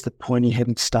 Yes, there's the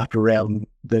pointy-headed stuff around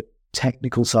the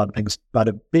technical side of things, but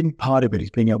a big part of it is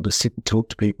being able to sit and talk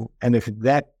to people. And if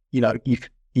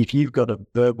you've got a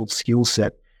verbal skill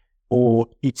set or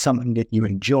it's something that you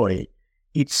enjoy,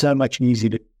 it's so much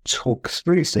easier to talk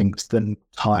through things than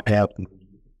type out,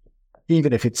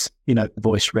 even if it's,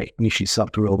 voice recognition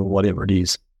software or whatever it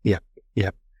is.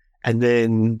 Yeah. And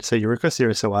then, so you request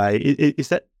your SOA. Is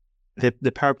that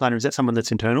the power planner? Is that someone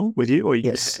that's internal with you? Or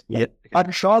Yes. Yeah. I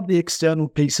tried the external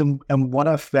piece, and what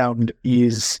I found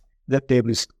is that there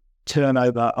was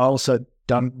turnover. I also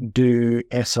don't do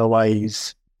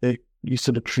SOAs, you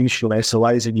sort of traditional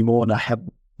SOAs anymore, and I have,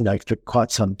 for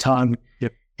quite some time.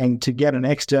 Yep. And to get an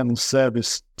external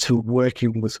service to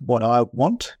working with what I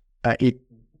want, it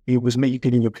was me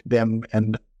getting up to them,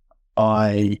 and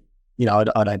I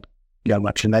don't go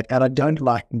much in that, and I don't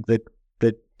like the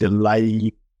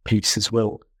delay piece as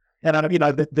well. And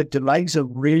the delays are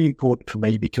really important for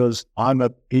me because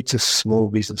it's a small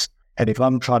business, and if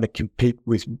I'm trying to compete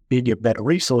with bigger, better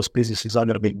resource businesses, I've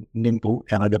got to be nimble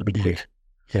and I've got to be quick.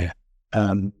 Yeah.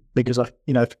 Because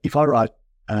if I write,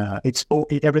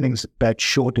 everything's about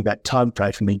short of that time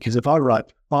frame for me. Because if I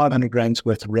write 500 grand's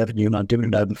worth of revenue and I'm doing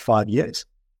it over 5 years,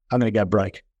 I'm going to go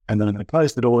broke, and then I'm going to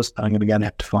close the doors, and I'm going to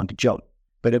have to find a job.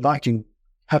 But if I can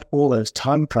have all those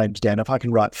time frames down, if I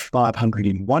can write 500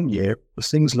 in 1 year,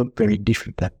 things look very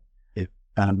different then.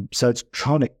 Yeah. So it's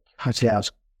trying to cut out,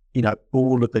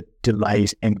 all of the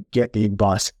delays and get the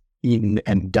advice in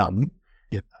and done,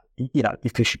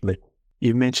 efficiently.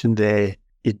 You mentioned there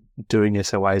doing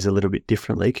SOAs a little bit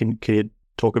differently. Can you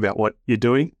talk about what you're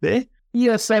doing there?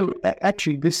 Yeah, so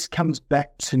actually this comes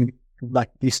back to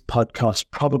like this podcast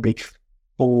probably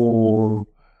 4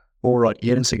 odd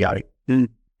years ago.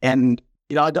 And,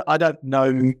 I don't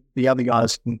know the other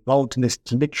guys involved in this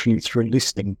literally through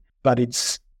listening, but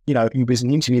it was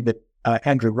an interview that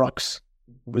Andrew Rocks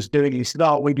was doing. He said,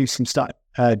 we do some stuff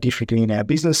differently in our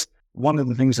business. One of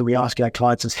the things that we ask our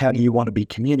clients is, how do you want to be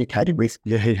communicated with?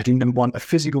 Do you want a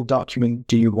physical document?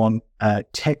 Do you want a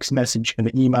text message,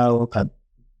 an email,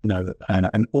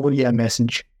 an audio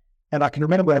message? And I can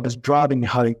remember I was driving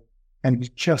home and it was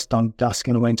just on dusk,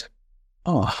 and I went,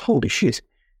 oh, holy shit.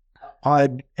 I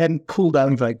hadn't pulled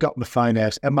over, got my phone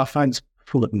out, and my phone's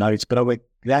full of notes, but I went,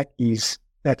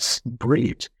 that's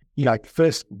brilliant.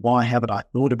 First, why haven't I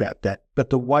thought about that? But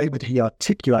the way that he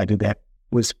articulated that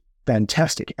was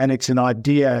fantastic. And it's an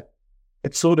idea,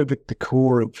 it's sort of at the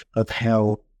core of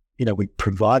how, we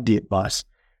provide the advice,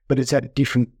 but it's at a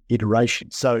different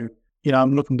iteration. So,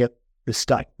 I'm looking at the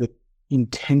stuff that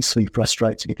intensely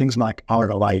frustrates me, things like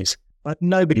ROAs, but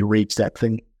nobody reads that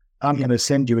thing. I'm going to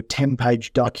send you a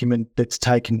 10-page document that's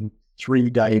taken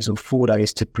 3 days or 4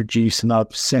 days to produce, and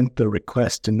I've sent the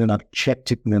request, and then I've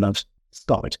checked it, and then I've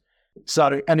stopped.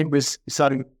 So, and it was,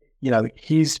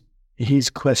 his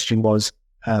question was,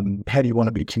 how do you want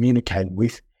to be communicated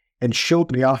with? And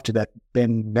shortly after that,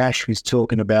 Ben Nash was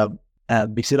talking about,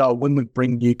 he said, when we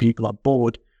bring new people on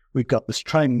board, we've got this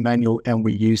training manual, and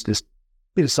we use this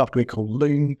bit of software called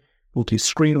Loom. We'll do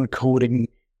screen recording,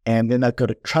 and then they've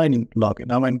got a training log.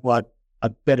 And I went, well,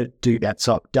 I'd better do that.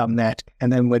 So I've done that.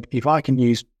 And then if I can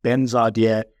use Ben's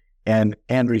idea and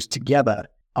Andrew's together,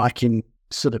 I can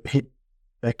sort of hit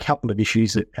a couple of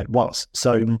issues at once.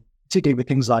 So particularly with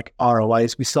things like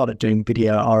ROAs, we started doing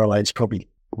video ROAs probably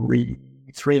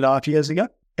 3.5 years ago.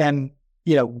 And,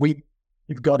 we've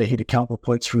got to hit a couple of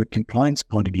points from a compliance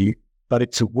point of view, but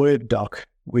it's a Word doc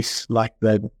with like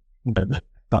the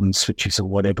button switches or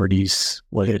whatever it is,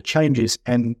 whatever it changes.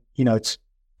 And, it's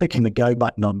clicking the go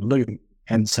button on Loom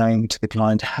and saying to the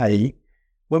client, hey,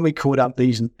 when we caught up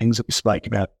these things that we spoke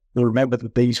about, we'll remember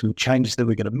that these were the changes that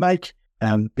we're going to make.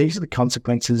 These are the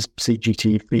consequences,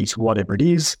 CGT fees, whatever it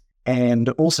is. And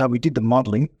also we did the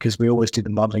modeling, because we always did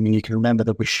the modeling, and you can remember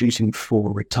that we're shooting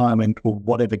for retirement or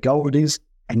whatever goal it is,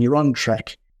 and you're on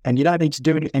track. And you don't need to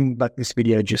do anything, but this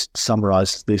video just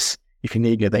summarizes this. If you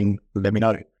need anything, let me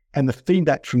know. And the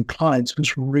feedback from clients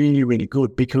was really, really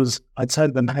good, because I'd say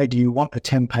to them, hey, do you want a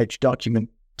 10-page document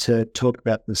to talk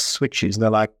about the switches. And they're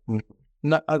like,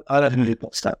 no, I don't need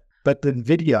that stuff. But the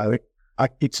video,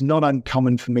 it's not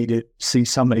uncommon for me to see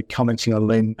somebody commenting on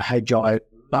LIN, hey, Joe, I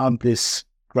love this,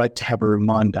 great to have a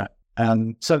reminder.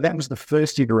 So that was the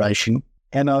first iteration.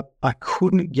 And I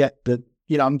couldn't get the,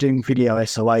 I'm doing video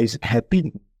SOAs that have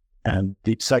been,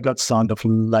 so I got signed off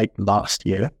late last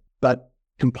year. But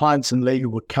compliance and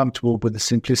legal were comfortable with the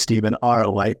simplicity of an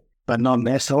ROA, but not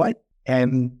an SOA.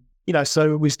 And,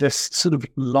 so it was this sort of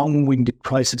long-winded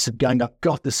process of going, I've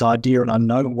got this idea and I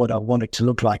know what I want it to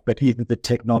look like, but either the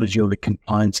technology or the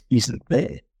compliance isn't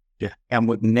there. Yeah. And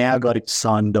we've now got it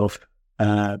signed off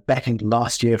back in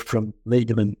last year from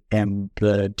legal, and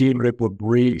the deal group were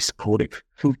really supportive.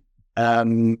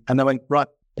 And they went, right,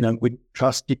 we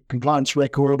trust your compliance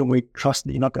record and we trust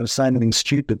that you're not going to say anything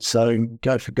stupid, so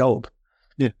go for gold.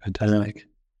 Yeah, fantastic.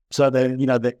 So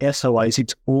the SOAs,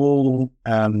 it's all,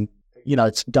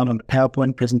 it's done on a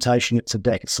PowerPoint presentation. It's a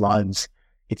deck of slides.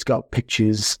 It's got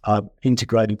pictures. I've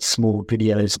integrated small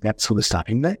videos, that sort of stuff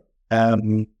in there.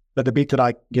 But the bit that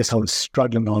I guess I was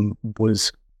struggling on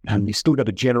was you still got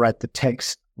to generate the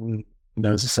text.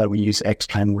 As I say, we use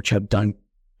Xplan, which I don't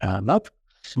love.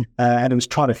 And it was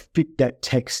trying to fit that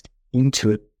text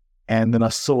into it. And then I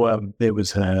saw there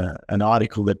was an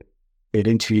article that it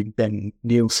interviewed Ben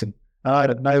Nielsen. I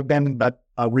don't know Ben, but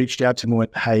I reached out to him and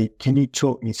went, hey, can you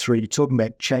talk me through, you're talking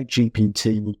about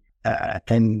ChatGPT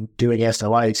and doing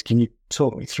SOAs, can you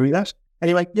talk me through that? And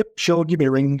he went, yep, sure, give me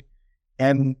a ring.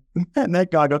 And that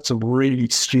guy got some really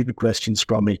stupid questions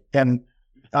from me. And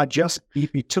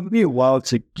it took me a while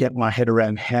to get my head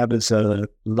around how does a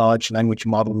large language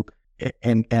model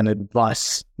and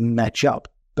advice match up.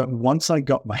 But once I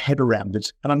got my head around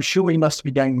it, and I'm sure he must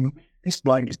be going, this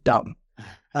bloke is dumb.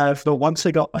 But once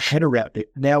I got my head around it,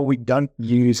 now we don't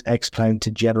use Xplan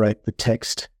to generate the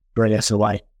text for an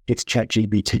SOA. It's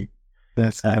ChatGPT.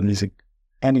 That's amazing.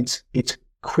 And it's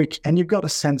quick, and you've got to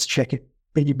sense check it,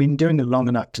 but you've been doing it long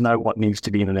enough to know what needs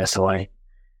to be in an SOA.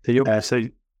 So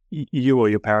you or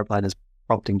your paraplane is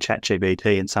prompting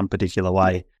ChatGPT in some particular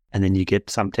way, and then you get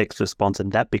some text response,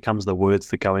 and that becomes the words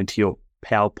that go into your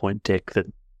PowerPoint deck that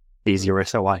is your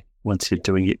SOA when you're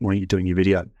doing your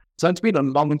video. So it's been a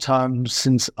long time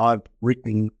since I've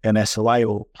written an SOA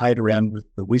or played around with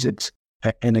the wizards,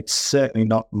 and it's certainly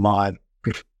not my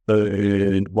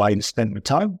preferred way to spend my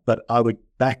time, but I would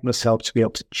back myself to be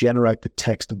able to generate the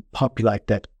text and populate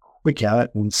that quicker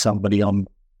than somebody on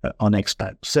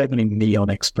Xplan, certainly me on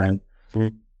Xplan.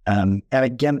 And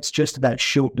again, it's just about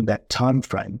shortening that time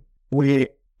frame where,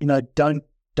 don't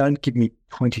give me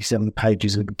 27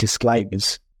 pages of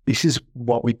disclaimers. This is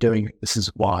what we're doing. This is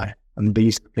why. And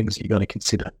these are the things that you've got to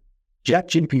consider.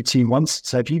 ChatGPT once,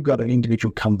 so if you've got an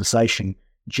individual conversation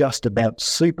just about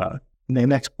super, then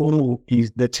that's all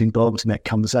that's involved in that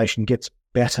conversation gets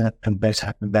better and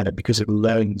better and better because it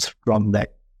learns from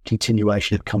that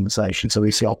continuation of conversation. So we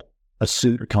see a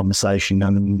super conversation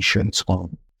and an insurance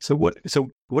one. So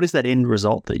what is that end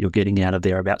result that you're getting out of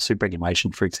there about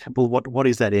superannuation, for example? What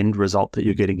is that end result that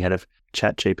you're getting out of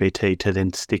ChatGPT to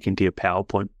then stick into your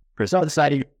PowerPoint? So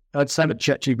I'd say with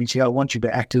ChatGPT, I want you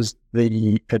to act as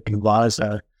the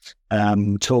advisor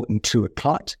talking to a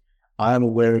client. I am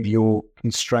aware of your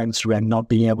constraints around not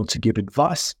being able to give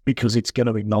advice because it's going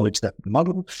to acknowledge that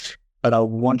model, but I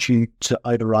want you to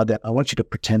override that. I want you to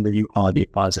pretend that you are the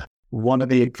advisor. One of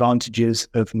the advantages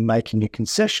of making a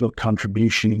concessional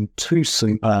contribution to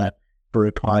super for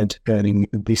a client earning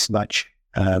this much,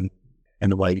 and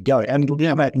away you go. And it'll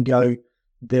come out and go,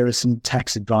 there are some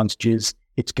tax advantages.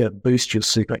 It's going to boost your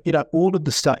super. All of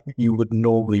the stuff that you would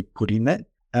normally put in there.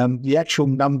 The actual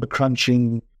number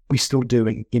crunching, we're still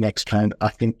doing in Xplan. I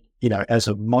think, as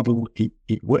a model,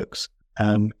 it works.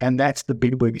 And that's the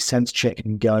bit where we sense check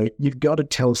and go, you've got to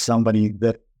tell somebody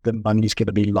that the money's going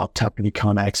to be locked up and you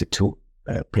can't access it to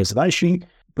preservation,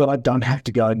 but I don't have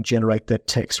to go and generate that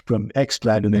text from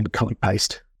Xplan and then copy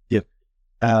paste. Yep.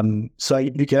 So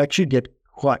you can actually get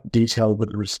quite detailed with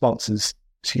the responses,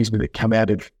 that come out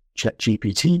of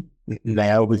ChatGPT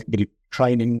now with a bit of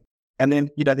training. And then,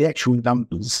 the actual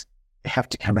numbers have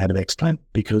to come out of Xplan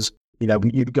because,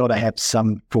 you've got to have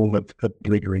some form of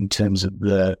rigor in terms of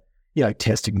the,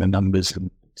 testing the numbers,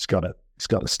 and it's got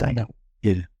to stay up.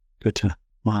 Yeah. Good to know.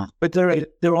 Wow. But there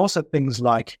are also things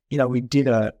like, we did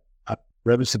a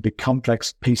relatively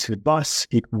complex piece of advice.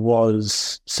 It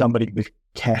was somebody with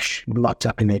cash locked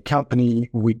up in their company.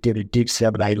 We did a Div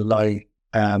 7A loan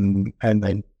and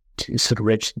then sort of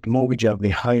registered the mortgage over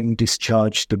their home,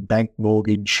 discharged the bank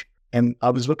mortgage. And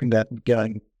I was looking at it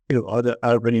going, I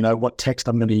already know what text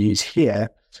I'm going to use here.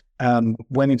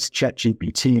 went into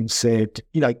ChatGPT and said,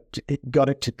 it got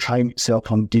it to train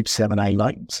itself on Div 7A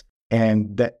loans.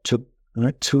 And that took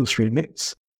 2 or 3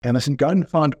 minutes. And I said, go and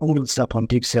find all of the stuff on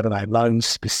Div 7A loans,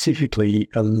 specifically,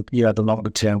 the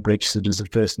longer term registered as a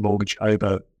first mortgage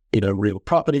over, real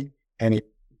property. And it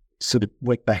sort of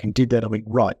went back and did that. I went,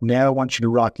 right, now I want you to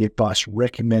write the advice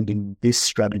recommending this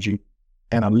strategy.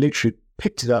 And I literally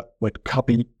picked it up, went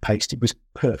copy, paste. It was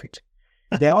perfect.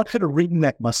 Now, I could have written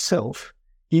that myself.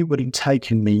 It would have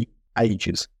taken me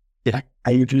ages.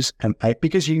 Ages and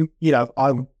because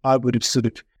I would have sort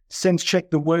of sense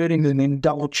checked the wording and then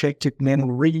double checked it and then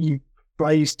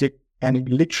rephrased it. And it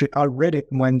literally, I read it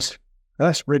and went,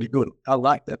 that's really good. I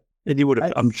like that. And you would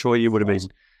have, I'm sure you would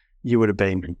have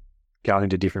been going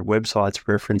to different websites,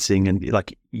 referencing, and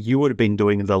like you would have been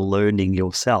doing the learning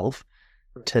yourself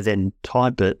to then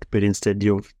type it, but instead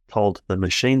you've told the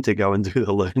machine to go and do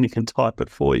the learning and type it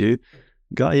for you.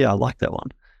 Go, yeah, I like that one.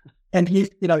 And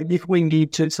if we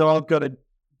need to, so I've got a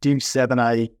Div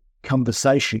 7A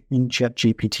conversation in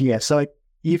ChatGPT. So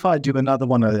if I do another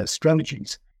one of those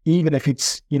strategies, even if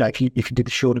it's, if you did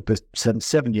a shorter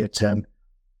 7-year term,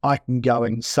 I can go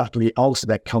and subtly alter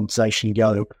that conversation and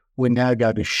go, we're now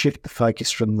going to shift the focus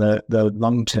from the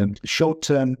long term to the short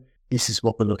term. This is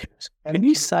what we're looking at. And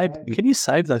can you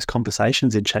save those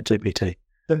conversations in ChatGPT?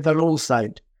 They're all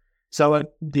saved. So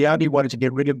the only way to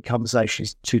get rid of the conversation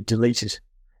is to delete it.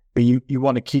 But you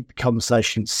want to keep the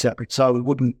conversation separate. So I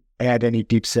wouldn't add any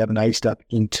Div 7A stuff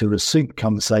into a super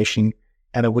conversation,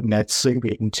 and I wouldn't add super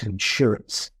into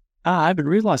insurance. I haven't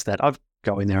realised that. I've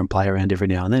go in there and play around every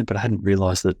now and then, but I hadn't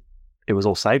realised that it was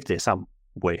all saved there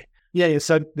somewhere. Yeah.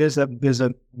 So there's a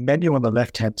menu on the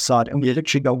left hand side, and we've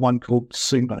actually got one called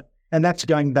Sumo, and that's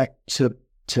going back to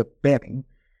Ben,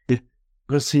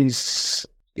 because he's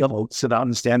so to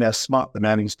understand how smart the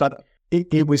man is. But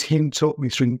it was him talking me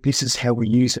through. This is how we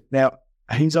use it. Now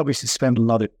he's obviously spent a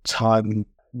lot of time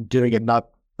doing it, not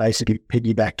basically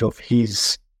piggybacked off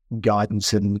his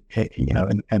guidance and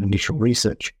initial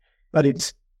research, but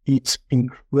it's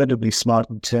incredibly smart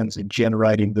in terms of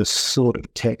generating the sort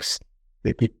of text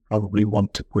that you probably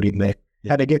want to put in there.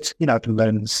 Yeah. And it gets, it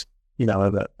learns,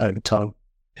 over time.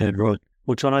 Yeah, right.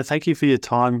 Well, Jono, thank you for your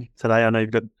time today. I know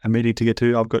you've got a meeting to get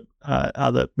to. I've got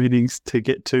other meetings to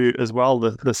get to as well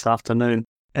this afternoon.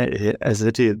 As I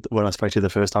did when I spoke to you the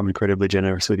first time, incredibly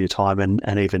generous with your time.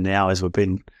 And even now, as we've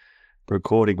been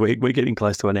recording, we're getting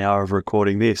close to an hour of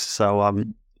recording this. So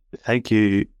thank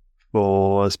you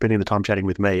for spending the time chatting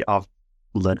with me. I've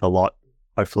learned a lot.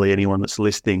 Hopefully anyone that's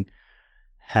listening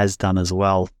has done as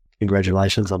well.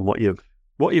 Congratulations on what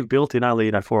you've built in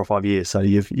only 4 or 5 years. So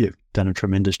you've done a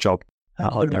tremendous job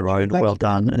on your own. Well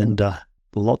done, and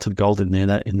lots of gold in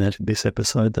there this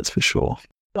episode. That's for sure.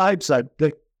 I hope so.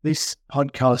 This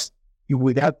podcast,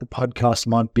 without the podcast,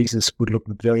 my business would look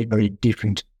very, very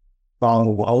different,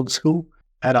 old school.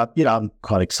 And I'm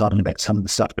quite excited about some of the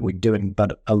stuff that we're doing,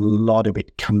 but a lot of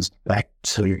it comes back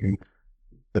to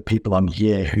the people on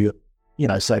here who,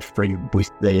 so free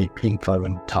with their info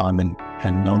and time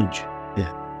and knowledge.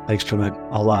 Yeah. Thanks, Jono.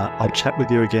 I'll chat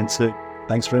with you again soon.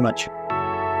 Thanks very much.